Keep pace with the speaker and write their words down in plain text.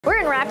We're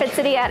in Rapid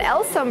City at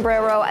El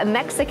Sombrero, a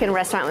Mexican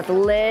restaurant with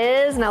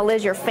Liz. Now,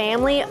 Liz, your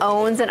family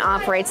owns and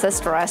operates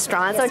this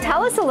restaurant, so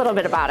tell us a little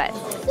bit about it.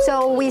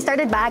 So we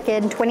started back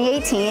in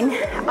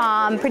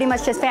 2018. Pretty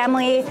much just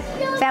family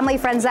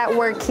friends that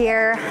work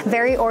here,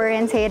 very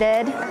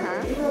orientated.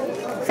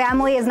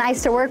 Family is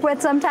nice to work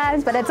with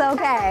sometimes, but it's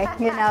okay.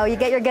 You know, you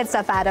get your good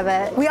stuff out of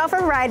it. We offer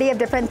a variety of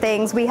different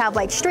things. We have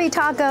like street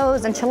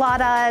tacos,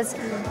 enchiladas,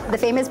 the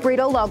famous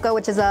burrito loco,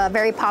 which is a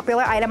very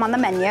popular item on the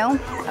menu.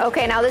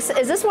 Okay, now is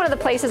this one of the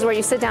places where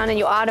you sit down and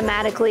you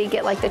automatically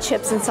get like the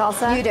chips and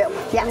salsa? You do,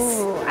 yes.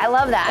 Ooh, I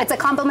love that. It's a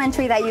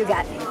complimentary that you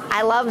get.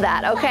 I love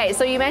that. Okay,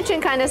 so you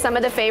mentioned kind of some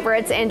of the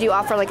favorites, and do you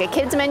offer like a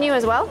kids menu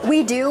as well?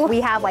 We do.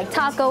 We have like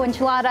taco,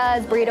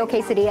 enchiladas, burrito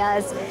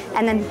quesadillas,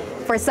 and then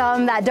for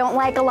some that don't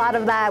like a lot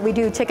of that, we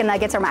do chicken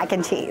nuggets or mac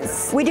and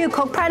cheese. We do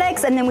Coke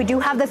products, and then we do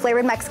have the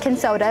flavored Mexican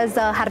sodas,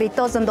 the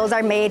jarritos, and those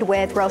are made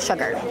with real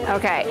sugar.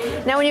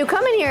 Okay. Now, when you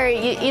come in here,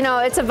 you know,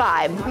 it's a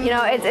vibe. You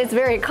know, it's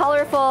very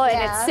colorful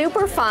and it's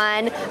super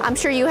fun. I'm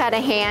sure you had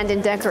a hand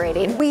in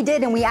decorating. We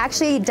did, and we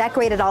actually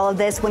decorated all of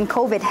this when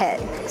COVID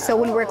hit. So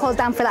when we were closed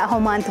down for that whole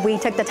month, we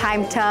took the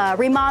time to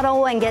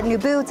remodel and get new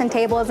booths and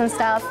tables and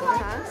stuff.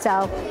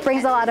 So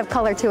brings a lot of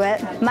color to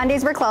it.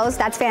 Mondays we're closed,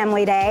 that's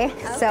family day.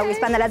 Okay. So we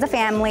spend it as a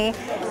family.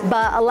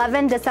 But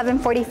 11 to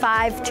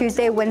 7:45,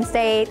 Tuesday,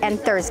 Wednesday, and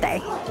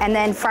Thursday. And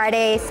then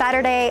Friday,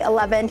 Saturday,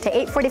 11 to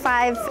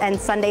 8:45,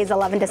 and Sundays,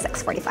 11 to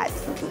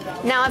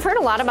 6:45. Now, I've heard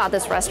a lot about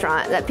this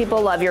restaurant, that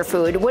people love your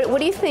food. What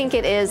do you think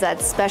it is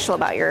that's special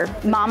about your...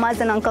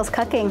 Mama's and Uncle's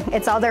cooking.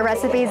 It's all their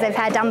recipes they've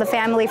had down the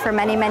family for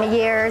many, many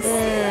years.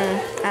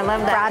 I love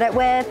that. Brought it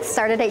with,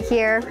 started it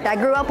here. I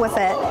grew up with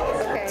it.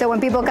 Okay. So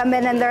when people come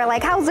in and they're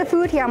like, how's the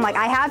food here? I'm like,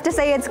 I have to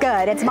say it's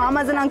good. It's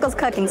Mama's and Uncle's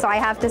cooking, so I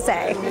have to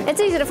say.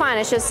 It's easy to find.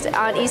 It's just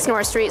on East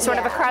North Street, sort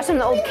of across from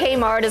the old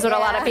Kmart is what a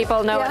lot of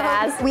people know it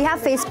as. We have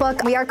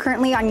Facebook. We are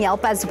currently on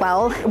Yelp as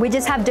well. We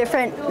just have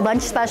different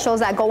lunch specials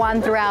that go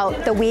on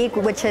throughout the week,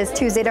 which is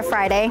Tuesday to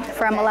Friday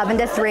from 11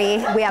 to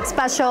 3. We have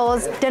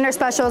specials. Dinner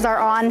specials are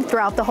on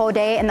throughout the whole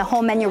day, and the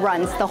whole menu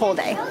runs the whole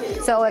day.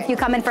 So if you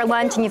come in for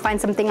lunch and you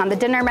find something on the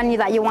dinner menu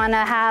that you want to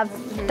have,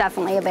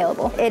 definitely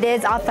available. It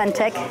is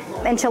authentic.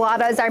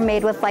 Enchiladas are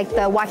made with like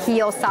the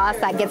guajillo sauce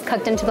that gets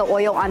cooked into the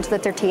oil onto the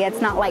tortilla. It's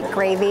not like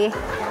gravy.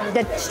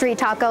 The street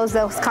tacos,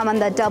 those come on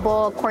the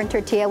double corn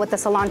tortilla with the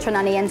cilantro and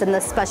onions and the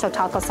special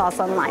taco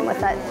salsa in line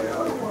with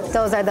it.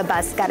 Those are the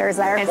best getters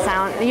there.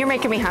 You're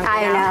making me hungry.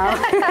 I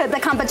know. The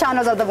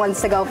campechanos are the ones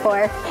to go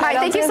for. All right,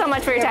 thank you so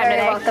much for your time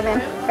today. You're very welcome,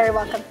 man. Very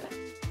welcome.